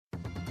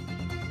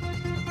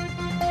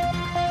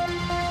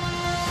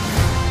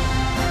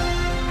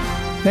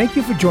Thank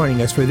you for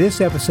joining us for this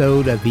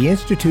episode of the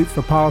Institute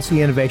for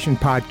Policy Innovation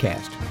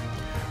podcast.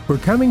 We're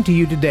coming to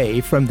you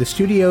today from the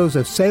studios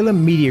of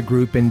Salem Media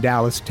Group in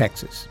Dallas,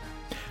 Texas.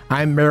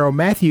 I'm Merrill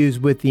Matthews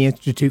with the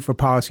Institute for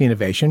Policy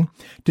Innovation.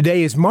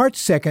 Today is March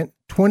 2nd,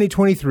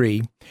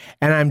 2023,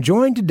 and I'm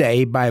joined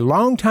today by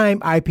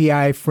longtime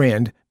IPI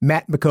friend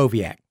Matt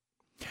Mackowiak.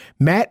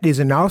 Matt is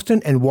an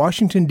Austin and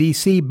Washington,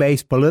 D.C.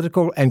 based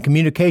political and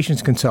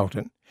communications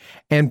consultant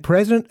and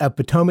president of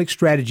Potomac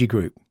Strategy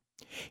Group.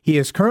 He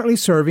is currently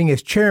serving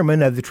as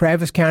chairman of the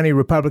Travis County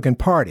Republican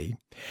Party,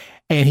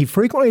 and he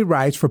frequently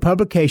writes for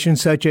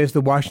publications such as the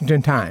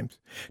Washington Times.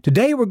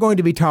 Today, we're going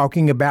to be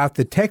talking about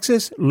the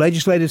Texas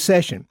legislative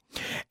session.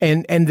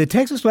 And the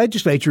Texas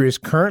legislature is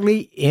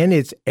currently in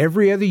its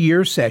every other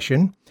year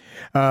session.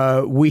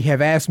 We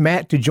have asked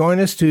Matt to join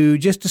us to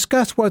just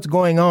discuss what's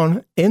going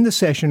on in the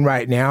session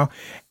right now,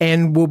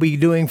 and we'll be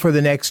doing for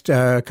the next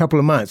couple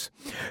of months.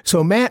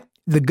 So, Matt,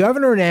 the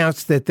governor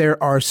announced that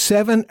there are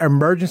 7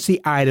 emergency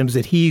items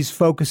that he's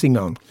focusing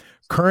on: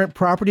 current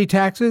property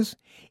taxes,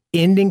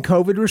 ending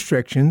COVID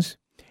restrictions,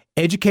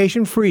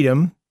 education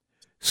freedom,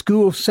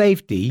 school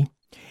safety,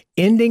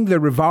 ending the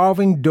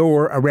revolving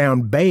door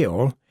around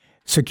bail,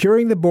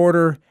 securing the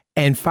border,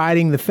 and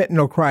fighting the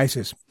fentanyl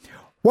crisis.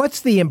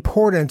 What's the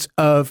importance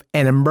of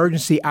an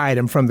emergency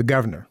item from the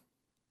governor?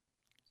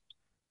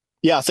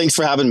 Yeah, thanks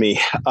for having me.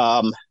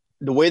 The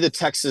way the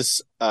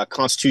Texas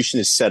Constitution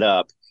is set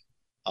up,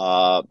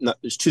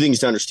 there's 2 things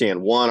to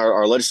understand. One,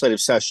 our legislative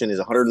session is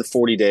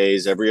 140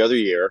 days every other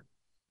year,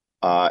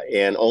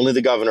 and only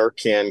the governor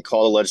can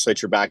call the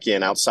legislature back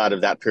in outside of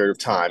that period of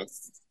time.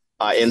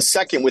 And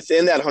second,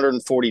 within that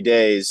 140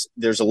 days,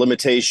 there's a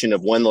limitation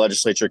of when the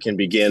legislature can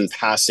begin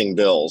passing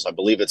bills. I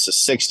believe it's a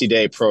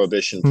 60-day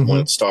prohibition from when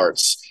it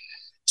starts.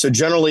 So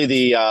generally,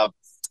 the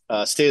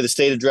State of the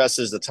State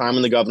addresses the time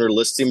when the governor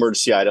lists the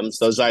emergency items.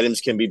 Those items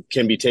can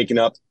be taken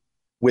up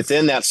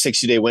within that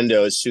 60-day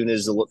window as soon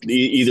as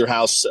either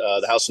house,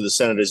 the House or the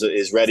Senate,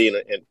 is ready and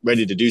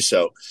ready to do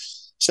so.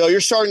 So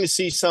you're starting to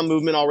see some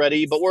movement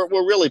already, but we're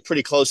really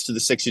pretty close to the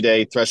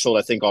 60-day threshold,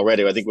 I think,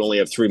 already. I think we only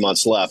have 3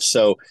 months left.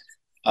 So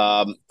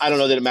I don't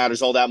know that it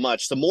matters all that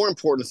much. The more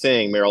important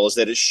thing, Merrill, is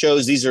that it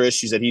shows these are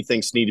issues that he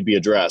thinks need to be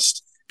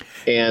addressed.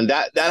 And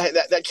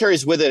that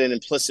carries with it an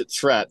implicit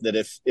threat that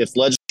if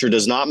legislature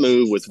does not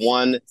move with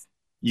one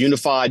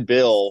unified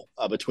bill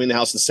between the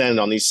House and Senate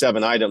on these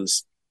 7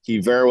 items, he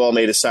very well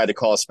may decide to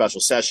call a special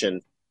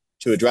session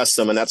to address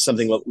them. And that's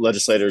something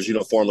legislators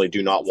uniformly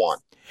do not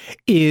want.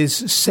 Is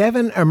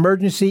 7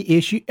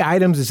 emergency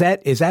items, is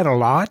that a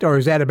lot, or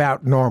is that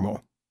about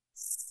normal?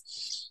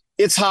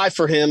 It's high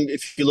for him.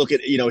 If you look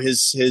at,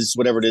 his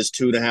whatever it is,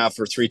 2.5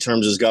 or 3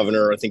 terms as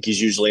governor, I think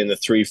he's usually in the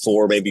 3,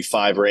 4, maybe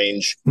 5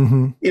 range.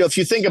 If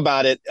you think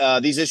about it,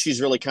 these issues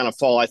really kind of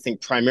fall, I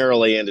think,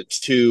 primarily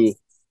into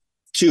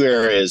two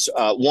areas.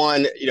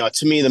 One,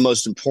 to me, the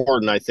most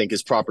important, I think,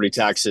 is property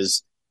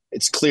taxes.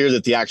 It's clear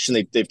that the action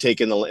they've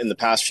taken in the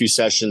past few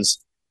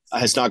sessions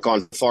has not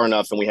gone far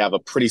enough, and we have a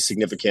pretty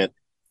significant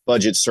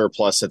budget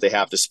surplus that they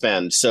have to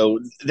spend. So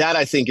that,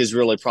 I think, is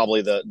really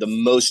probably the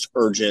most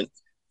urgent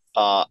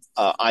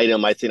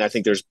item. I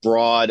think there's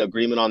broad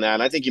agreement on that,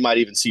 and I think you might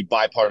even see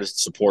bipartisan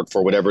support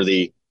for whatever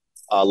the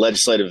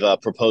legislative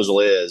proposal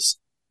is.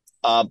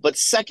 But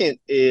second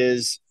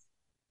is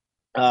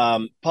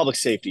public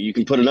safety. You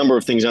can put a number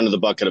of things under the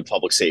bucket of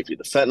public safety: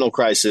 the fentanyl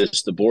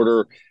crisis, the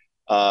border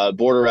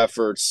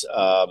efforts,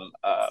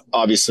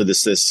 obviously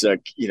this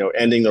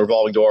ending the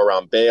revolving door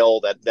around bail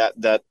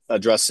that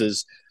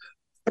addresses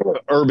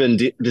urban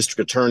district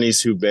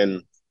attorneys who've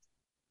been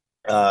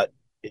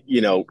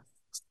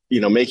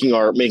making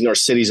our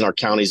cities and our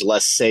counties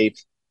less safe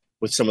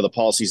with some of the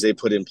policies they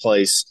put in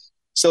place.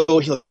 So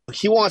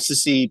he wants to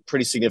see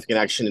pretty significant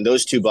action in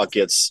those 2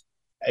 buckets.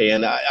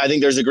 And I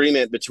think there's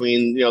agreement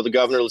between the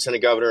governor,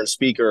 lieutenant governor, and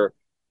speaker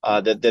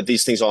that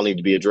these things all need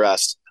to be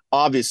addressed.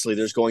 Obviously,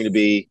 there's going to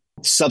be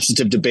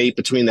substantive debate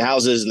between the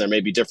houses, and there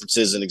may be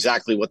differences in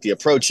exactly what the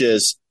approach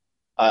is,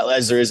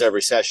 as there is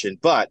every session.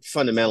 But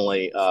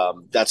fundamentally,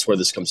 that's where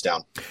this comes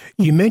down.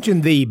 You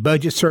mentioned the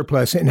budget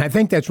surplus, and I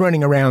think that's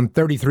running around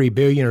 $33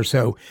 billion or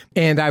so.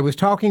 And I was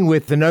talking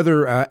with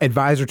another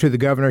advisor to the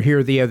governor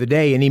here the other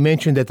day, and he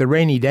mentioned that the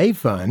rainy day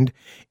fund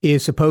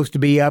is supposed to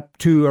be up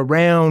to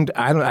around,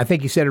 I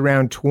think he said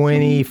around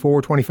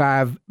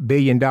 $25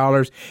 billion.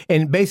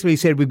 And basically he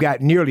said we've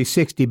got nearly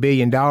 $60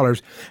 billion.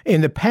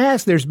 In the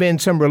past, there's been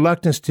some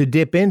reluctance to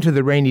dip into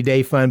the rainy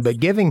day fund,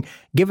 but given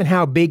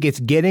how big it's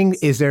getting,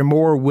 is there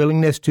more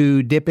willingness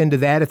to dip into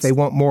that if they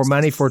want more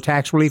money for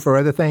tax relief or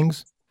other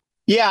things?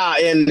 Yeah,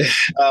 and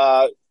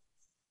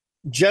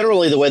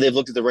generally the way they've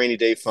looked at the rainy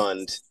day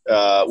fund,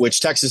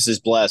 which Texas is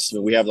blessed,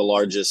 we have the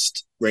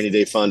largest rainy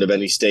day fund of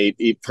any state,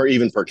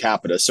 even per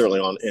capita, certainly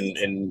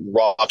in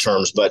raw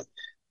terms, but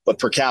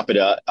per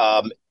capita.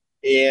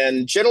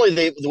 And generally,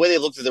 the way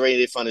they've looked at the rainy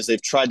day fund is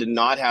they've tried to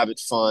not have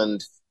it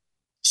fund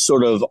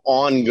sort of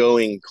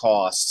ongoing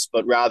costs,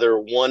 but rather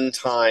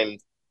one-time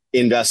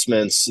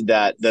investments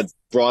that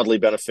broadly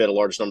benefit a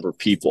large number of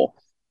people.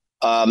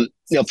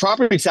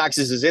 Property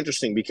taxes is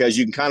interesting because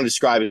you can kind of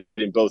describe it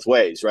in both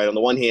ways, right? On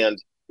the one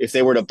hand, if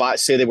they were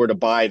to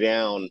buy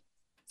down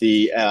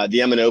the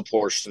M&O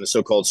portion, the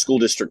so-called school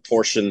district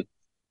portion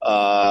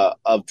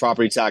of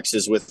property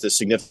taxes with the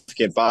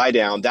significant buy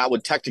down, that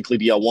would technically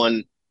be a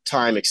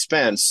one-time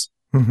expense.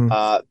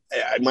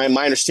 Mm-hmm.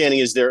 My understanding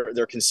is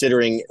they're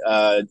considering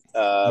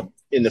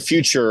in the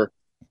future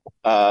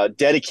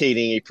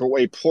dedicating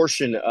a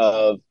portion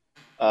of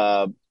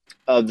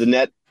the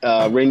net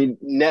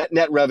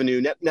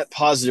revenue, net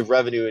positive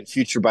revenue in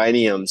future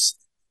bienniums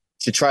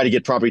to try to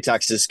get property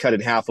taxes cut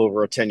in half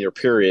over a 10-year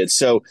period.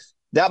 So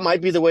that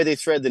might be the way they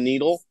thread the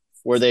needle,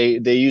 where they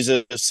use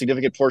a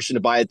significant portion to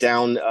buy it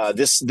down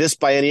this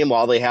biennium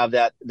while they have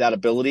that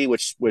ability,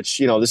 which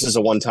this is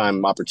a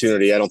one-time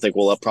opportunity. I don't think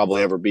we'll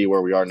probably ever be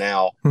where we are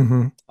now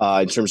in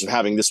terms of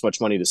having this much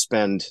money to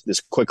spend this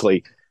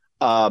quickly.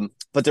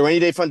 But the rainy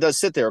day fund does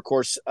sit there. Of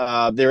course,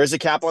 there is a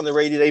cap on the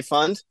rainy day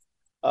fund.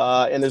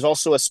 And there's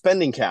also a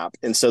spending cap.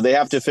 And so they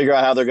have to figure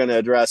out how they're going to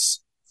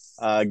address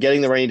getting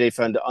the rainy day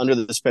fund under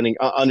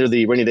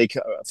the rainy day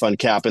fund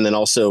cap, and then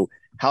also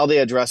how they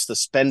address the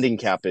spending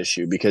cap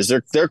issue, because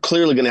they're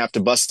clearly going to have to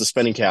bust the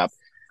spending cap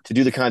to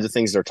do the kinds of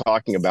things they're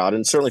talking about.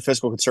 And certainly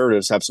fiscal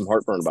conservatives have some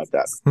heartburn about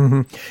that.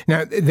 Mm-hmm.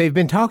 Now, they've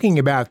been talking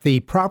about the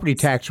property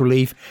tax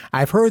relief.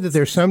 I've heard that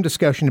there's some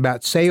discussion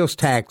about sales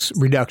tax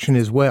reduction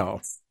as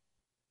well.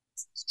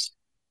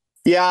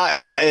 Yeah,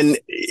 and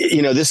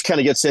this kind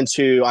of gets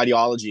into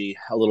ideology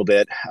a little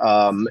bit,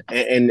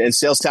 and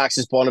sales tax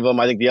is one of them.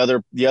 I think the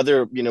other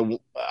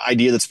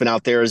idea that's been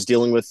out there is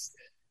dealing with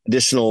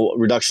additional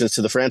reductions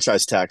to the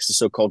franchise tax, the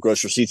so-called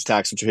gross receipts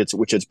tax,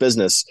 which hits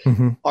business.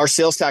 Mm-hmm. Our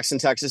sales tax in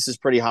Texas is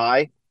pretty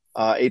high,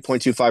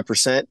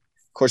 8.25%. Of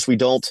course, we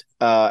don't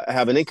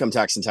have an income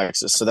tax in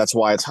Texas, so that's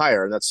why it's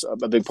higher, and that's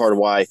a big part of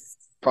why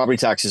property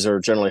taxes are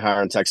generally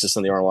higher in Texas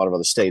than they are in a lot of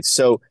other states.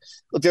 So,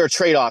 look, there are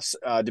trade-offs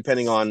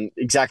depending on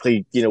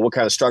exactly what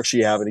kind of structure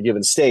you have in a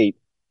given state.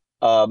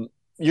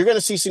 You're going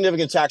to see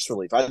significant tax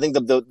relief. I think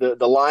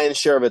the lion's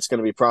share of it's going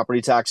to be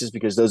property taxes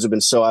because those have been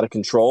so out of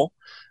control.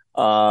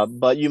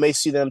 But you may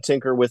see them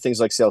tinker with things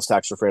like sales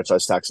tax or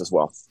franchise tax as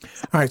well.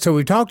 All right. So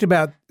we talked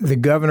about the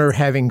governor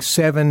having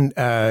 7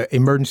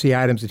 emergency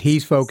items that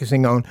he's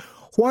focusing on.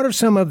 What are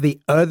some of the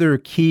other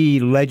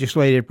key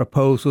legislative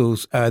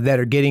proposals that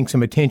are getting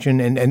some attention,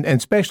 and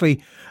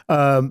especially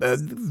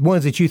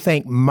ones that you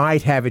think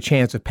might have a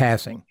chance of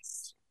passing?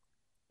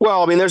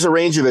 Well, I mean, there's a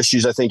range of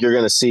issues I think you're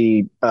going to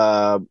see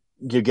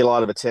you get a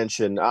lot of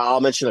attention. I'll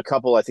mention a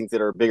couple I think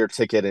that are bigger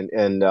ticket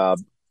and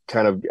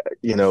kind of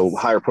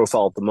higher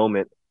profile at the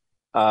moment.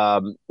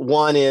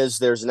 One is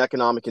there's an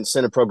economic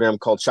incentive program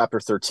called Chapter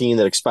 13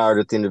 that expired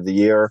at the end of the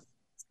year.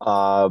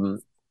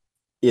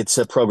 It's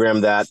a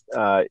program that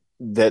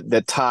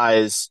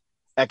ties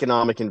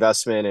economic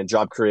investment and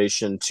job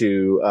creation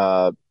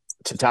to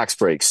tax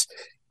breaks.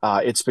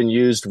 It's been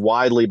used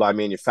widely by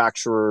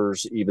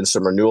manufacturers, even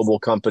some renewable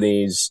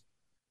companies,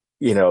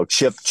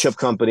 chip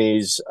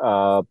companies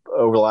over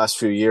the last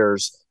few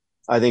years.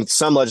 I think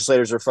some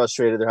legislators are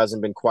frustrated there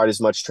hasn't been quite as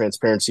much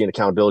transparency and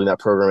accountability in that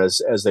program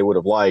as they would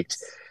have liked.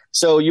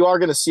 So you are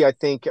going to see, I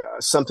think,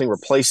 something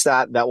replace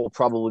that. That will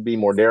probably be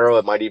more narrow.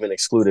 It might even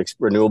exclude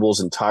renewables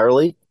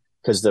entirely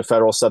because the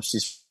federal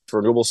subsidies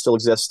for renewables still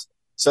exist.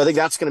 So I think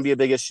that's going to be a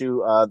big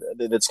issue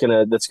that's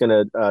going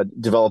to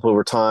develop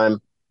over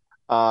time.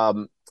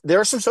 There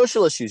are some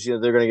social issues, they're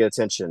going to get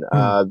attention.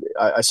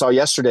 I saw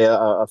yesterday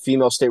a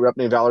female state rep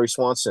named Valerie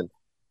Swanson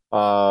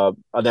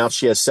announced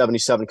she has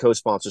 77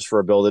 co-sponsors for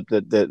a bill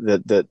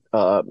that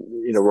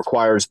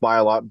requires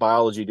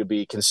biology to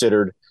be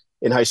considered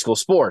in high school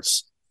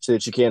sports, so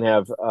that you can't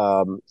have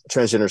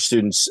transgender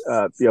students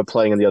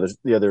playing in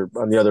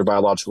the other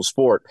biological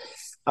sport.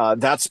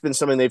 That's been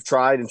something they've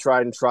tried and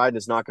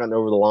has not gotten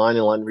over the line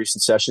in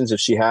recent sessions. If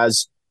she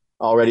has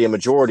already a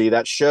majority,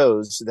 that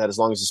shows that as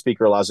long as the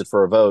speaker allows it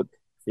for a vote,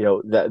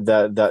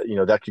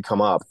 that could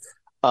come up.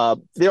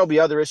 There'll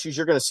be other issues.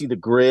 You're going to see the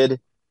grid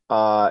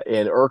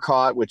and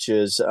ERCOT, which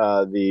is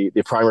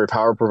the primary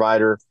power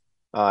provider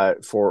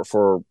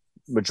for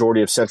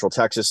majority of Central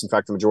Texas. In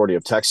fact, the majority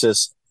of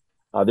Texas.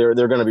 There are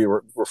going to be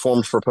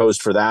reforms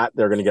proposed for that.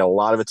 They're going to get a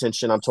lot of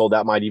attention. I'm told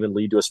that might even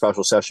lead to a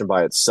special session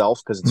by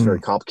itself because it's very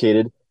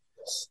complicated.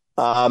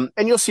 And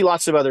you'll see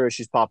lots of other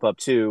issues pop up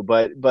too.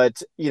 But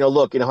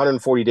look, in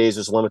 140 days,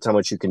 there's a limit on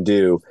what you can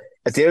do.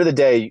 At the end of the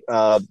day,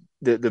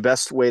 the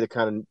best way to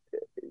kind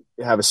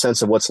of have a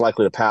sense of what's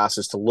likely to pass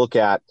is to look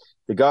at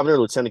the governor,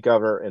 lieutenant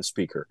governor, and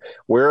speaker.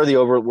 Where are the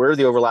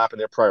overlap in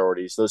their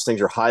priorities? Those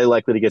things are highly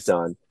likely to get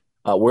done.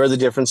 Where are the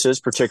differences,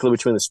 particularly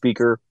between the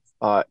speaker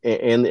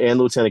and the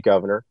lieutenant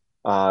governor?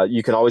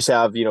 You can always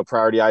have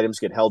priority items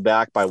get held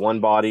back by one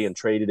body and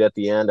traded at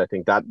the end. I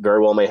think that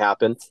very well may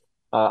happen.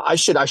 I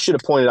should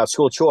have pointed out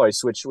school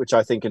choice, which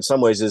I think in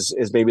some ways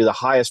is maybe the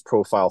highest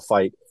profile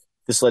fight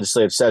this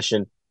legislative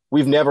session.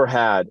 We've never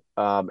had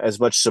as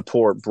much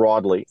support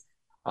broadly,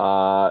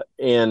 and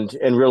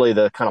really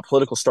the kind of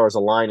political stars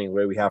aligning the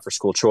way we have for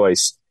school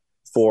choice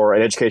for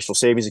an educational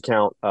savings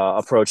account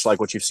approach like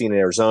what you've seen in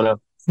Arizona.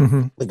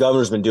 Mm-hmm. The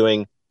governor's been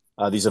doing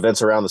these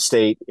events around the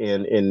state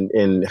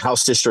in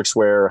House districts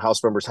where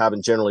House members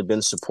haven't generally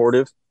been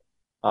supportive.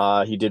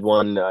 He did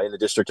one in the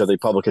district of the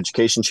public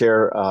education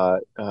chair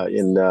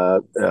in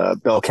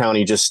Bell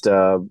County just in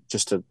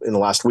the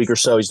last week or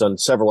so. He's done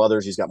several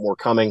others. He's got more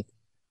coming.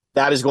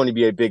 That is going to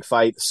be a big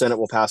fight. The Senate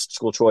will pass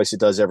school choice. It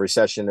does every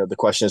session. The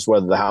question is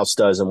whether the House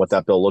does and what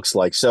that bill looks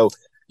like. So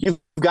you've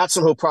got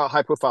some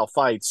high-profile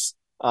fights,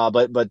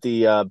 but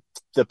the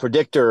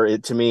predictor,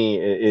 to me,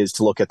 is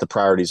to look at the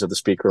priorities of the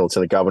Speaker and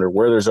Lieutenant Governor,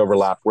 where there's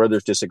overlap, where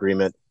there's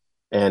disagreement,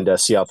 and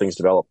see how things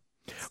develop.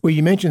 Well,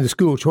 you mentioned the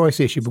school choice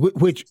issue,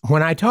 which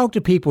when I talk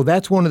to people,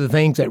 that's one of the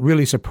things that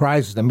really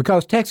surprises them,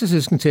 because Texas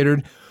is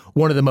considered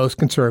one of the most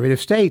conservative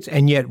states,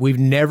 and yet we've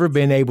never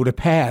been able to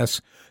pass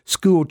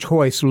school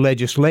choice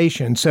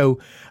legislation. So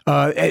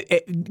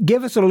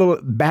give us a little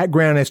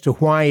background as to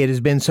why it has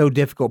been so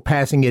difficult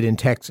passing it in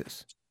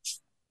Texas.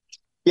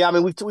 Yeah, I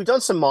mean, we've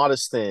done some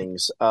modest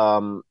things.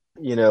 We've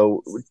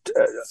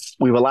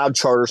allowed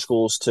charter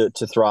schools to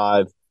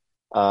thrive.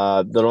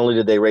 Not only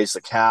did they raise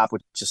the cap,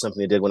 which is something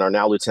they did when our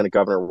now Lieutenant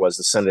Governor was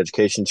the Senate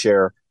Education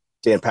Chair,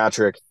 Dan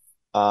Patrick,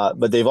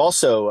 but they've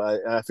also,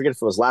 I forget if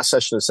it was last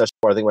session or the session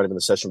before, I think it might have been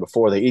the session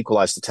before, they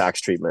equalized the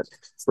tax treatment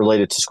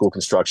related to school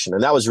construction.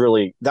 And that was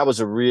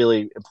a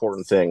really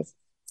important thing,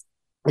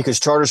 because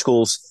charter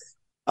schools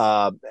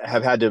have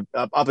had to,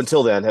 up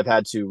until then, have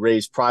had to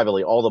raise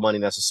privately all the money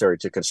necessary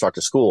to construct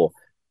a school.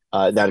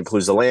 That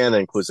includes the land, that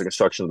includes the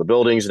construction of the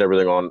buildings and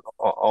everything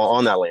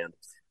on that land.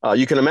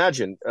 You can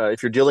imagine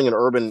if you're dealing in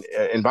urban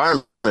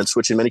environments,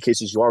 which in many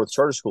cases you are with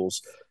charter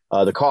schools,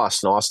 the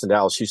cost in Austin,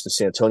 Dallas, Houston,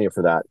 San Antonio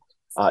for that.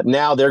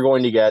 Now they're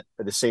going to get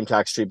the same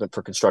tax treatment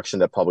for construction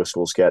that public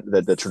schools get,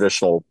 that the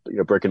traditional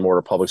brick and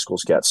mortar public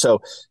schools get. So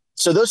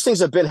those things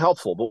have been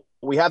helpful. But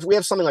we have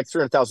something like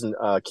 300,000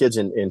 kids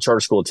in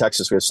charter school in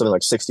Texas. We have something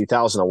like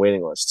 60,000 on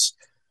waiting lists.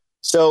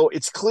 So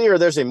it's clear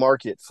there's a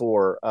market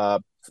for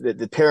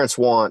the parents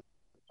want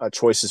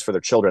choices for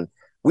their children.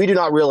 We do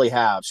not really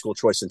have school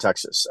choice in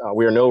Texas.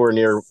 We are nowhere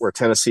near where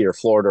Tennessee or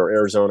Florida or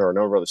Arizona or a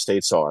number of other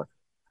states are.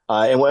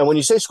 And when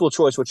you say school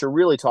choice, what you're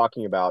really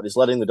talking about is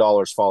letting the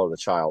dollars follow the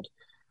child.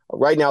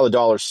 Right now, the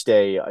dollars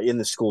stay in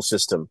the school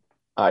system.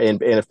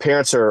 And if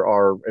parents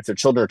if their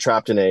children are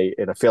trapped in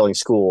a failing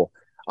school,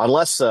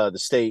 unless the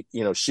state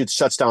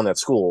shuts down that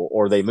school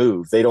or they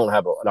move, they don't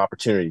have an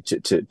opportunity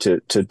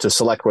to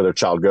select where their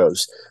child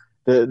goes.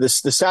 The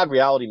sad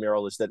reality,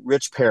 Merrill, is that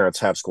rich parents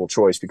have school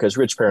choice, because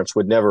rich parents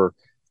would never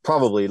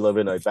probably live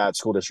in a bad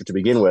school district to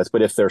begin with.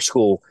 But if their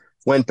school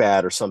went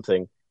bad or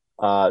something,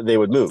 they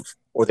would move,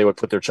 or they would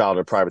put their child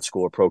in a private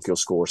school or parochial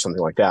school or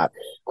something like that.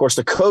 Of course,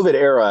 the COVID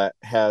era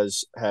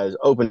has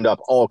opened up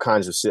all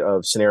kinds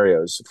of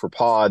scenarios for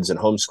pods and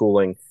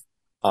homeschooling.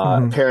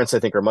 Parents, I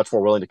think, are much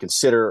more willing to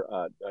consider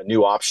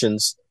new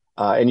options.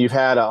 And you've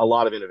had a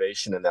lot of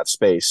innovation in that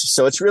space.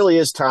 So it really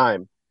is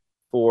time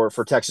for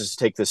Texas to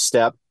take this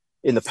step.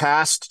 In the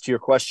past, to your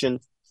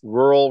question,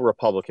 rural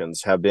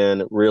Republicans have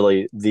been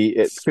really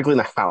particularly in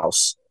the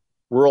House,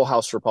 rural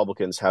House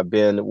Republicans have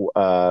been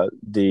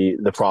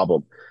the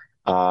problem.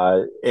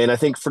 And I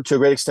think to a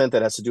great extent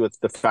that has to do with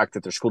the fact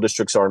that their school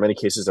districts are in many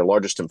cases their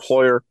largest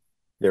employer.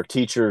 Their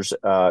teachers,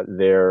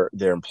 their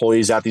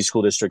employees at these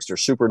school districts, their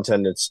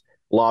superintendents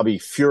lobby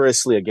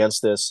furiously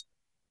against this,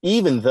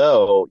 even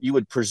though you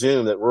would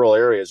presume that rural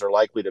areas are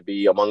likely to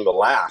be among the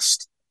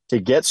last to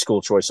get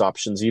school choice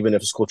options, even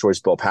if a school choice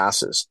bill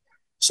passes.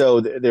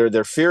 So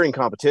they're fearing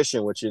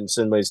competition, which in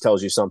some ways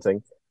tells you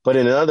something. But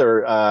in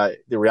another,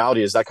 the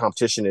reality is that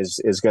competition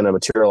is going to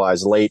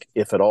materialize late,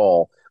 if at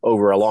all,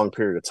 over a long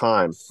period of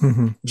time.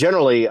 Mm-hmm.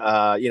 Generally,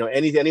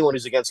 anyone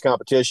who's against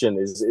competition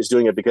is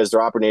doing it because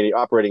they're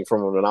operating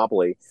from a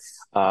monopoly.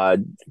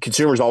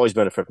 Consumers always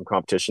benefit from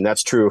competition.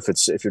 That's true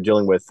if you're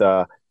dealing with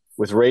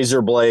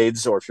razor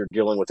blades, or if you're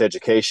dealing with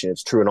education.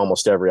 It's true in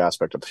almost every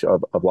aspect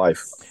of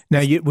life.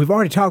 Now, we've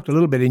already talked a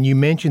little bit, and you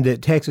mentioned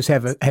that Texas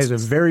has a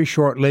very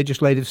short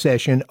legislative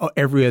session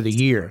every other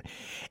year.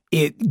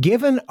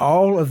 Given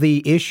all of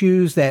the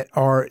issues that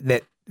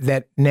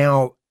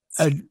now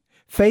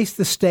face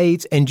the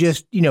states, and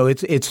just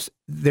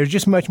there's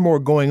just much more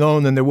going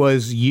on than there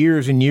was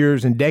years and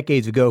years and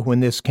decades ago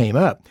when this came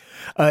up.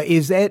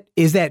 Is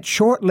that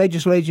short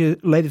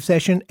legislative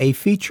session a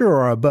feature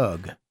or a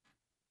bug?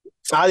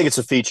 I think it's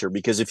a feature,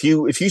 because if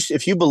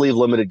you believe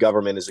limited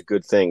government is a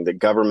good thing, that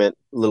government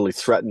literally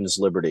threatens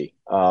liberty,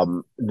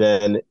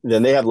 then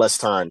they have less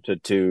time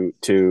to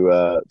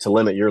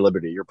limit your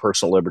liberty, your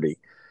personal liberty.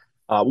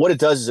 What it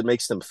does is it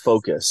makes them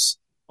focus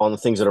on the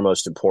things that are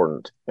most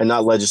important and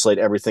not legislate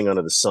everything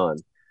under the sun.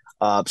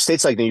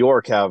 States like New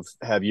York have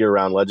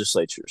year-round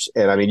legislatures,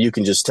 and I mean, you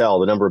can just tell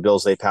the number of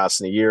bills they pass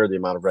in a year, the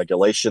amount of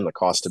regulation, the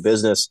cost of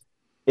business.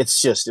 It's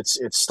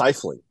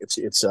stifling.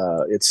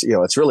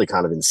 It's really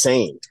kind of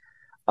insane.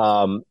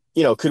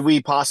 Could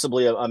we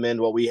possibly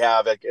amend what we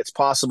have? It's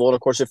possible. And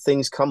of course, if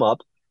things come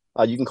up,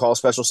 you can call a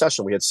special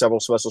session. We had several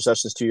special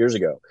sessions 2 years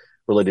ago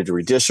related to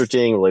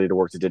redistricting, related to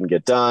work that didn't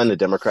get done. The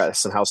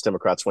Democrats and House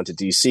Democrats went to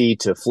D.C.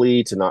 to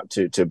flee,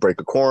 to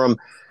break a quorum.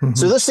 Mm-hmm.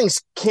 So those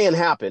things can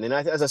happen. And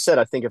as I said,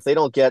 I think if they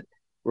don't get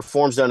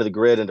reforms done to the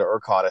grid and to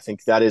ERCOT, I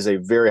think that is a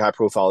very high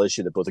profile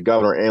issue that both the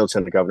governor and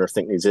lieutenant governor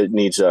think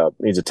needs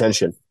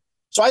attention.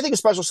 So I think a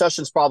special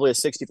session is probably a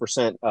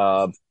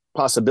 60%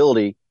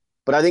 possibility,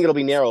 but I think it'll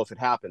be narrow if it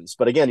happens.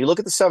 But again, you look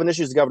at the 7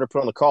 issues the governor put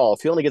on the call.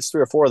 If he only gets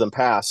 3 or 4 of them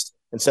passed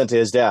and sent to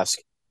his desk,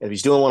 and if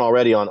he's doing one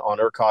already on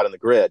ERCOT and the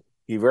grid,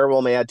 he very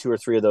well may add 2 or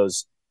 3 of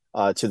those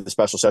to the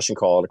special session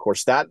call. And of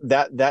course, that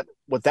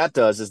what that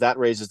does is that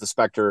raises the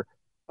specter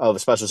of a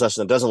special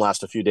session that doesn't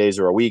last a few days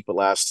or a week, but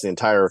lasts the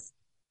entire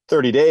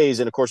 30 days.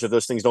 And of course, if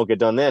those things don't get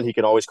done, then he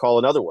can always call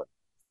another one.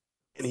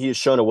 And he has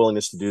shown a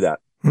willingness to do that.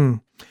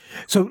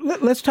 So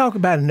let's talk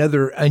about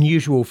another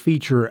unusual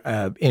feature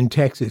in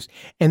Texas,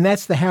 and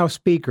that's the House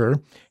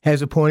Speaker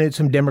has appointed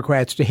some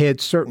Democrats to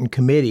head certain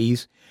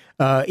committees,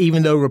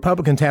 even though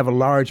Republicans have a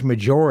large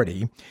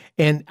majority.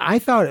 And I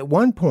thought at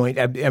one point,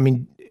 I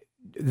mean,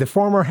 the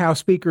former House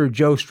Speaker,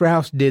 Joe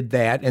Straus, did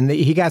that, and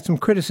he got some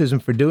criticism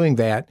for doing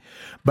that.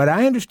 But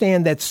I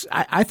understand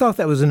I thought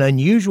that was an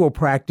unusual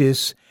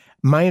practice.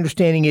 My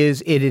understanding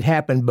is it had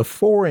happened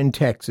before in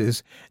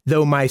Texas,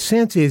 though my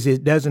sense is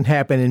it doesn't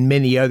happen in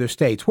many other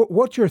states.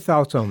 What's your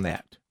thoughts on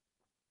that?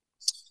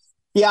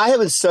 Yeah, I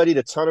haven't studied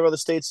a ton of other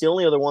states. The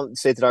only other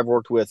state that I've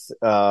worked with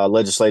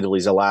legislatively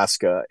is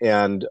Alaska,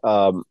 and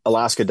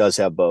Alaska does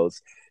have both.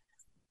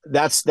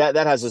 That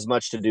has as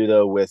much to do,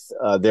 though, with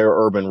their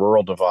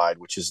urban-rural divide,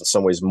 which is in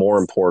some ways more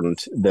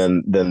important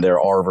than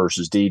their R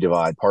versus D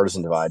divide,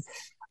 partisan divide.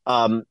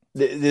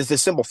 The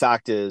simple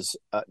fact is,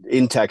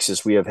 in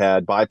Texas, we have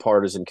had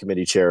bipartisan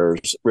committee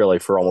chairs really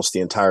for almost the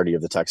entirety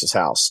of the Texas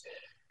House.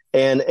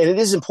 And it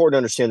is important to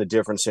understand the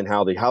difference in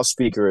how the House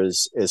Speaker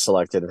is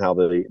selected and how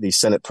the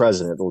Senate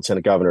President, the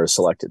Lieutenant Governor, is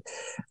selected.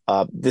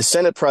 The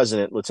Senate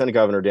President, Lieutenant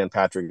Governor Dan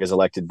Patrick, is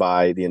elected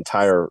by the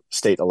entire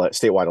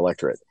statewide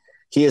electorate.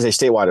 He is a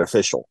statewide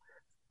official.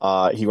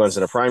 He runs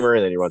in a primary,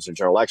 and then he runs in a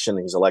general election,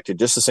 and he's elected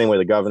just the same way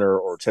the governor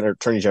or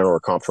attorney general or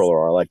comptroller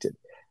are elected.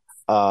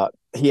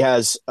 He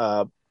has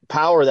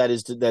power that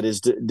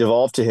is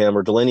devolved to him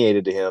or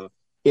delineated to him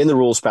in the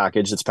rules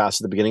package that's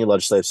passed at the beginning of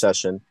legislative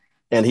session.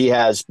 And he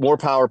has more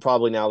power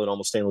probably now than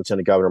almost any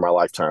lieutenant governor in my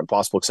lifetime,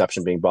 possible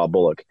exception being Bob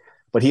Bullock.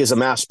 But he has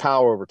amassed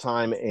power over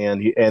time,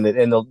 and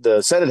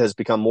the Senate has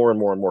become more and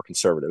more and more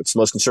conservative. It's the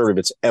most conservative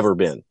it's ever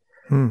been.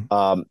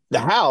 The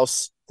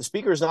House, the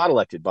Speaker is not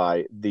elected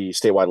by the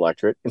statewide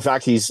electorate. In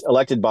fact, he's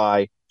elected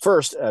by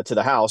first to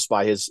the House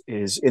by his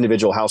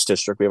individual House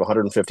district. We have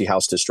 150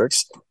 House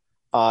districts.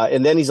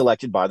 And then he's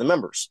elected by the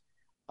members.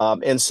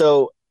 And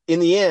so in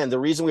the end, the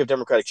reason we have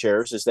Democratic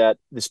chairs is that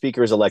the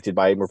Speaker is elected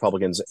by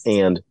Republicans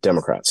and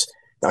Democrats.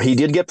 Now, he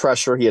did get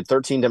pressure. He had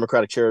 13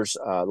 Democratic chairs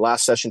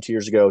last session 2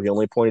 years ago. He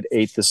only appointed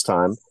 8 this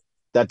time.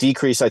 That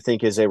decrease, I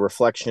think, is a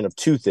reflection of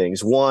 2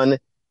 things. One,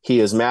 he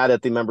is mad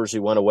at the members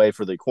who went away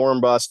for the quorum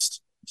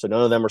bust. So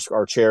none of them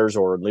are chairs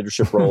or in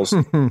leadership roles.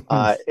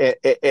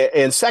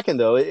 And second,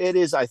 though, it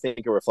is, I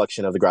think, a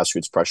reflection of the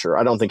grassroots pressure.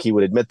 I don't think he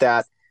would admit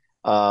that.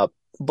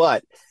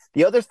 But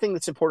the other thing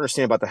that's important to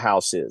understand about the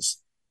House is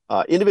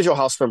individual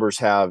House members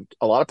have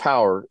a lot of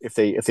power if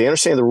they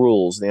understand the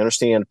rules, they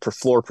understand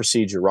floor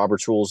procedure,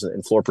 Robert's rules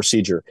and floor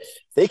procedure.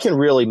 They can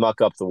really muck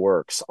up the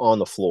works on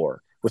the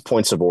floor with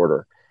points of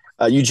order.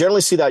 You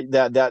generally see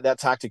that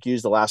tactic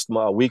used the last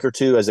week or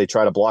two as they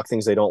try to block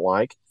things they don't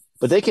like,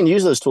 but they can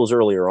use those tools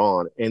earlier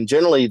on. And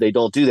generally, they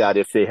don't do that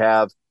if they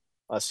have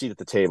a seat at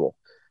the table.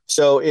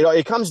 So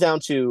it comes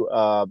down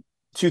to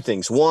 2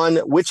 things. One,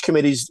 which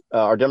committees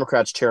are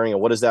Democrats chairing,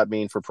 and what does that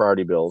mean for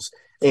priority bills?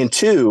 And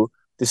 2,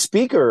 the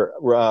Speaker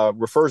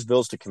refers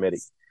bills to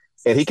committee,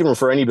 and he can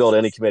refer any bill to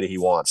any committee he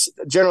wants.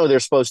 Generally,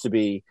 there's supposed to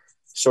be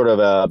sort of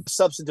a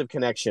substantive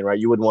connection, right?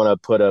 You would want to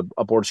put a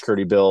border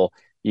security bill,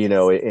 in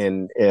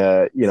an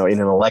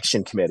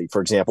election committee,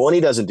 for example, and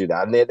he doesn't do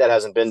that, and that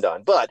hasn't been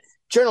done. But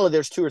generally,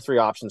 there's 2 or 3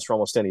 options for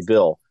almost any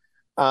bill.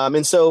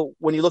 And so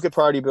when you look at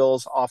priority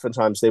bills,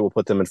 oftentimes they will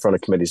put them in front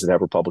of committees that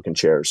have Republican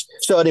chairs.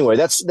 So anyway,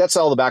 that's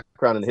all the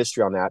background and the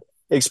history on that.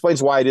 It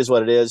explains why it is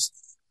what it is.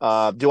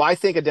 Do I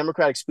think if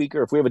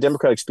we have a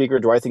Democratic speaker,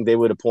 do I think they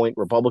would appoint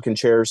Republican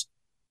chairs?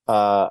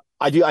 I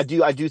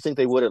do think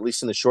they would, at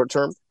least in the short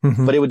term,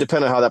 but it would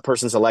depend on how that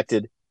person's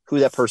elected, who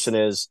that person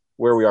is,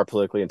 where we are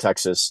politically in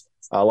Texas.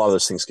 A lot of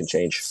those things can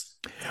change.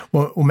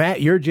 Well,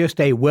 Matt, you're just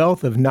a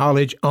wealth of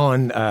knowledge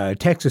on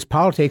Texas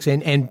politics.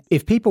 And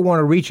if people want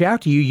to reach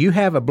out to you, you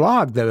have a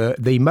blog,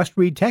 the Must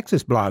Read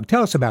Texas blog.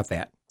 Tell us about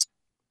that.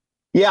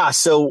 Yeah,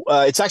 so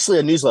it's actually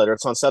a newsletter.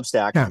 It's on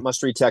Substack,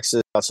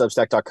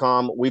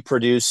 mustreadtexas.substack.com. We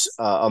produce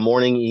a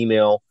morning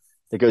email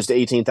that goes to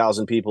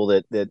 18,000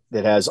 people that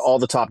has all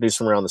the top news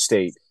from around the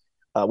state.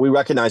 We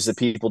recognize that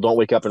people don't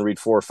wake up and read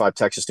 4 or 5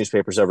 Texas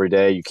newspapers every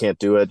day. You can't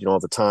do it. You don't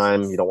have the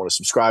time. You don't want to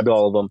subscribe to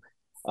all of them.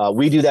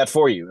 We do that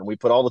for you, and we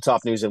put all the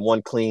top news in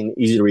one clean,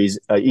 easy to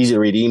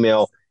read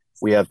email.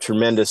 We have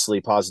tremendously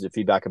positive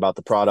feedback about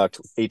the product.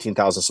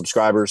 18,000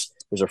 subscribers.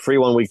 There's a free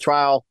 1-week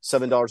trial,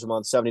 $7 a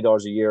month,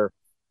 $70 a year.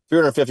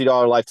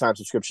 $350 lifetime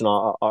subscription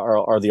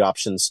are the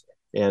options.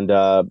 And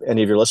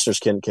any of your listeners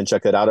can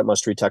check that out at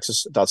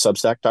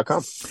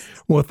mustreadtexas.substack.com.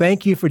 Well,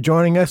 thank you for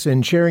joining us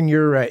and sharing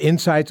your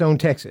insights on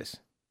Texas.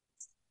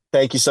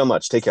 Thank you so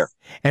much. Take care.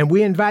 And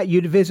we invite you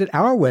to visit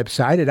our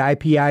website at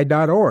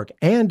ipi.org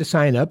and to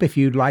sign up if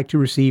you'd like to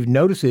receive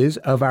notices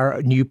of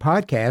our new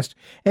podcast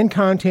and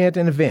content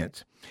and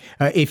events.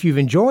 If you've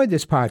enjoyed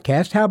this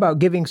podcast, how about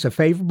giving us a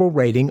favorable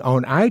rating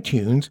on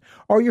iTunes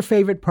or your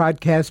favorite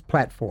podcast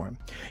platform?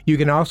 You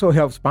can also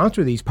help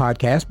sponsor these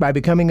podcasts by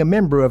becoming a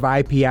member of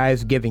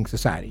IPI's Giving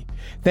Society.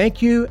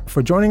 Thank you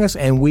for joining us,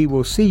 and we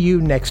will see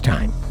you next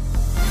time.